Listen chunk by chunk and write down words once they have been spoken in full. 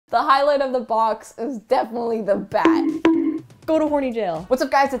The highlight of the box is definitely the bat. Go to horny jail. What's up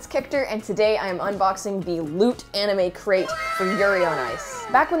guys, it's Kictor, and today I am unboxing the Loot Anime crate for Yuri on Ice.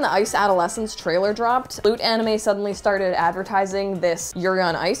 Back when the Ice Adolescence trailer dropped, Loot Anime suddenly started advertising this Yuri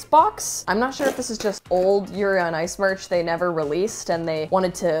on Ice box. I'm not sure if this is just old Yuri on Ice merch they never released and they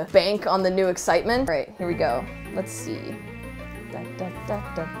wanted to bank on the new excitement. All right, here we go. Let's see. Da, da,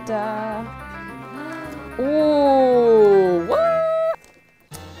 da, da, da. Ooh, what?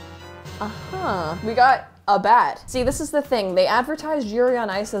 Uh-huh. We got a bat. See, this is the thing. They advertised Yuri on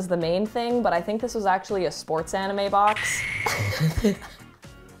Ice as the main thing, but I think this was actually a sports anime box. This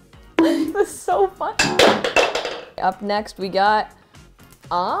is so fun. Up next, we got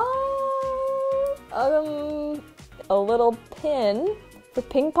a little pin for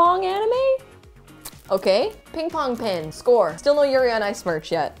ping pong anime. Okay, ping pong pin, score. Still no Yuri on Ice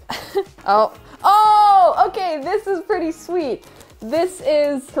merch yet. Oh, okay, this is pretty sweet. This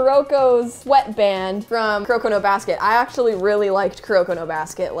is Kuroko's sweatband from Kuroko no Basket. I actually really liked Kuroko no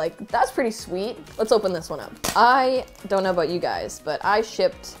Basket. Like, that's pretty sweet. Let's open this one up. I don't know about you guys, but I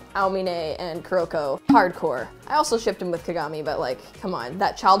shipped Aomine and Kuroko hardcore. I also shipped him with Kagami, but like, come on,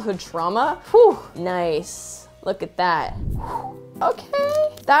 that childhood trauma? Whew, nice. Look at that. Okay,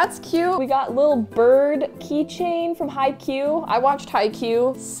 that's cute. We got little bird keychain from Haikyuu. I watched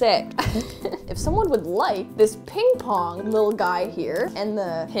Haikyuu, sick. If someone would like this ping pong little guy here and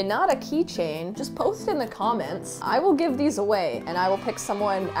the Hinata keychain, just post in the comments. I will give these away and I will pick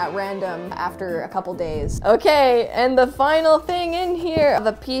someone at random after a couple days. Okay, and the final thing in here,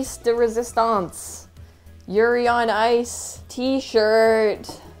 the piece de resistance. Yuri on Ice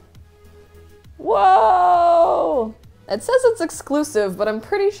t-shirt. Whoa! It says it's exclusive, but I'm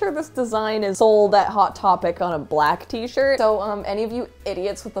pretty sure this design is sold at Hot Topic on a black t-shirt. So any of you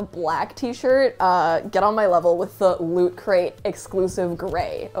idiots with a black t-shirt, get on my level with the Loot Crate exclusive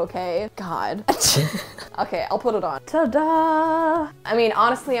gray, okay? God. Okay, I'll put it on. Ta-da! I mean,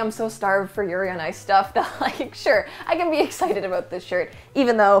 honestly, I'm so starved for Yuri on Ice stuff that, like, sure, I can be excited about this shirt,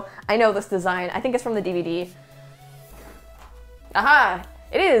 even though I know this design. I think it's from the DVD. Aha!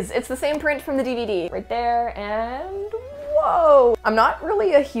 It is! It's the same print from the DVD. Right there, and whoa! I'm not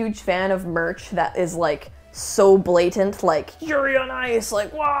really a huge fan of merch that is like so blatant, like Yuri on Ice,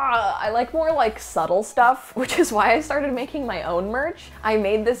 like wow! I like more like subtle stuff, which is why I started making my own merch. I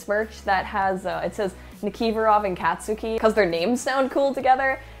made this merch that has, it says Nikiforov and Katuski, because their names sound cool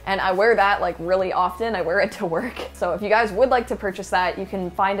together, and I wear that like really often. I wear it to work. So if you guys would like to purchase that, you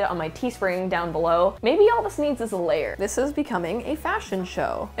can find it on my Teespring down below. Maybe all this needs is a layer. This is becoming a fashion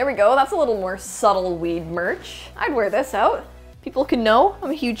show. There we go, that's a little more subtle weed merch. I'd wear this out. People can know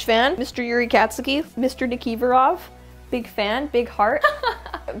I'm a huge fan. Mr. Yuri Katsuki, Mr. Nikiforov. Big fan, big heart.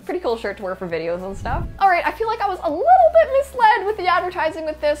 Pretty cool shirt to wear for videos and stuff. All right, I feel like I was a little bit misled with the advertising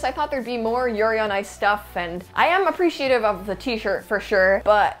with this. I thought there'd be more Yuri on Ice stuff, and I am appreciative of the t-shirt for sure,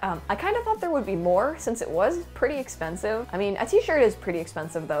 but I kind of thought there would be more since it was pretty expensive. I mean, a t-shirt is pretty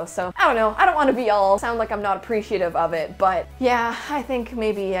expensive though, so I don't know. I don't want to be all sound like I'm not appreciative of it, but yeah, I think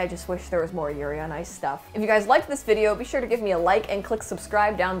maybe I just wish there was more Yuri on Ice stuff. If you guys liked this video, be sure to give me a like and click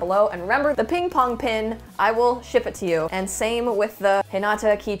subscribe down below, and remember the ping pong pin, I will ship it to you. And same with the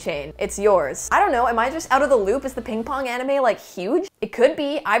Hinata keychain. It's yours. I don't know, am I just out of the loop? Is the ping pong anime like huge? It could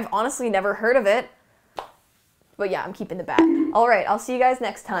be. I've honestly never heard of it. But yeah, I'm keeping the bat. All right, I'll see you guys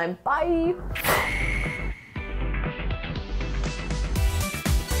next time. Bye!